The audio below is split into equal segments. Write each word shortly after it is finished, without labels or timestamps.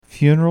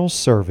funeral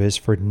service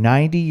for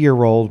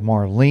 90-year-old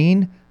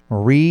Marlene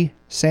Marie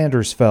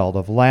Sandersfeld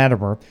of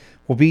Latimer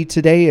will be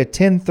today at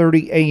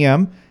 10:30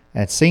 a.m.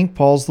 at St.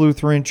 Paul's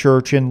Lutheran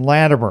Church in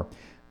Latimer.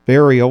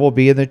 Burial will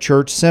be in the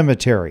church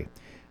cemetery.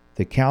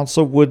 The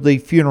Council Woodley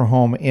Funeral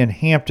Home in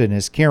Hampton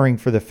is caring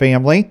for the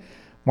family.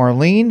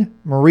 Marlene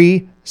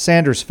Marie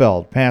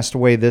Sandersfeld passed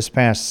away this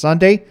past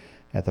Sunday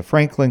at the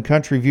Franklin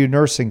Country View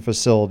Nursing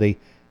Facility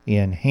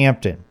in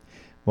Hampton.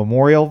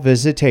 Memorial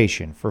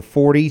visitation for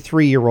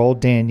 43-year-old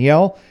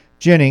Danielle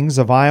Jennings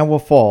of Iowa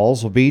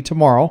Falls will be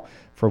tomorrow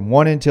from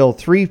 1 until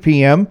 3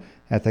 p.m.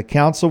 at the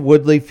Council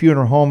Woodley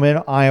Funeral Home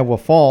in Iowa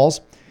Falls.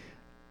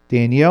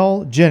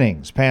 Danielle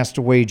Jennings passed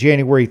away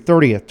January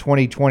 30th,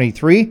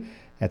 2023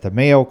 at the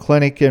Mayo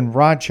Clinic in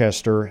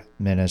Rochester,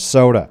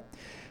 Minnesota.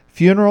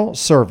 Funeral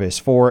service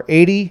for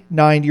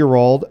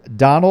 89-year-old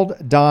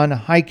Donald Don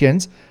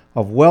Hykins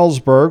of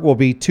Wellsburg will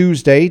be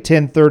Tuesday,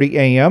 10:30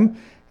 a.m.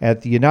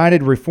 at the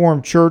United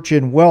Reformed Church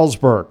in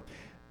Wellsburg.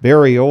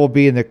 Burial will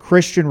be in the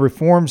Christian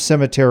Reformed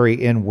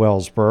Cemetery in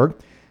Wellsburg.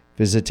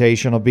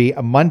 Visitation will be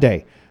a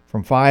Monday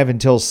from 5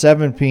 until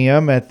 7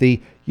 p.m. at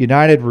the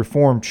United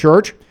Reformed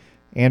Church.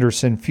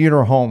 Anderson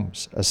Funeral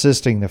Homes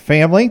assisting the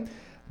family.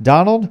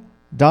 Donald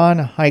Don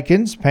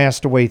Hykins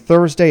passed away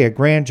Thursday at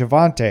Grand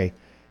Javante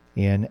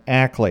in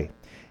Ackley.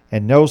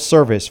 And no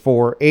service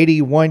for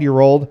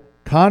 81-year-old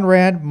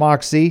Conrad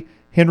Moxie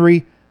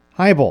Henry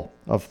Heibel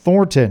of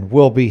Thornton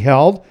will be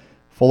held.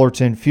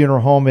 Fullerton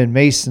Funeral Home in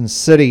Mason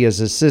City is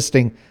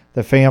assisting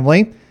the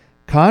family.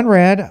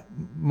 Conrad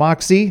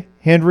Moxie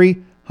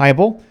Henry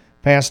Heibel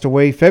passed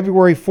away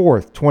February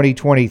 4th,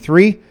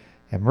 2023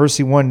 at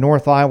Mercy One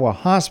North Iowa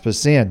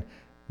Hospice in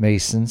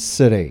Mason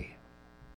City.